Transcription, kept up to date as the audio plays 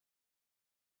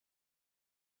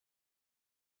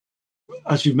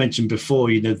as you've mentioned before,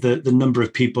 the number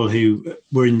of people who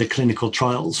were in the clinical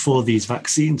trials for these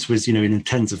vaccines was, in the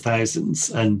tens of thousands,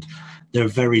 and there are a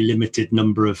very limited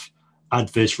number of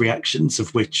adverse reactions,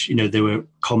 of which, there were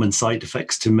common side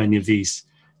effects to many of these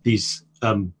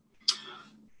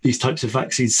types of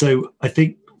vaccines. So I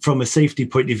think from a safety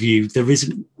point of view, there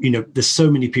isn't, there's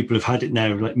so many people who've had it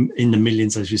now, like in the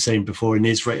millions, as you were saying before, in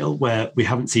Israel, where we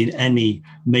haven't seen any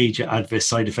major adverse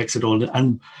side effects at all.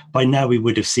 And by now we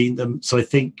would have seen them. So I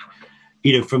think,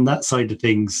 from that side of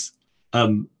things,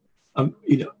 I'm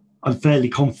fairly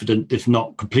confident, if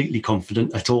not completely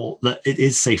confident at all, that it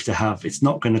is safe to have. It's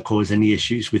not going to cause any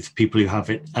issues with people who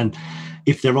have it. And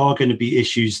if there are going to be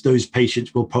issues, those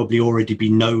patients will probably already be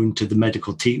known to the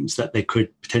medical teams that they could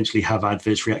potentially have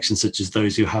adverse reactions, such as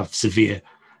those who have severe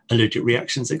allergic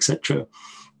reactions, etc.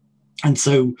 And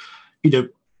so,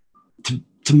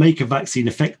 to make a vaccine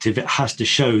effective, it has to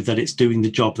show that it's doing the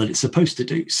job that it's supposed to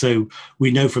do. So we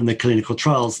know from the clinical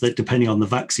trials that depending on the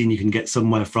vaccine, you can get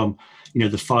somewhere from, the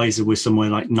Pfizer was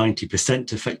somewhere like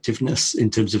 90% effectiveness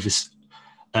in terms of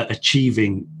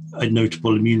achieving a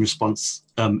notable immune response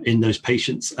in those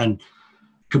patients, and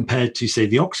compared to, say,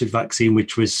 the Oxford vaccine,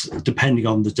 which was, depending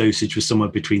on the dosage, was somewhere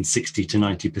between 60 to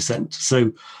 90%.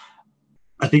 So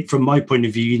I think from my point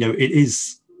of view, it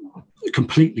is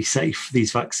completely safe,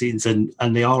 these vaccines, and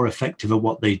they are effective at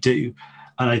what they do.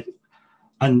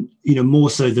 And more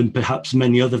so than perhaps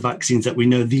many other vaccines that we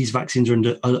know, these vaccines are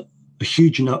under a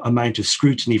huge amount of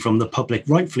scrutiny from the public,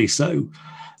 rightfully so.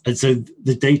 And so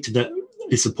the data that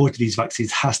is supporting these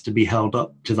vaccines has to be held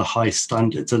up to the highest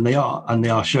standards, and they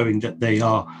are showing that they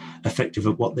are effective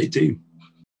at what they do.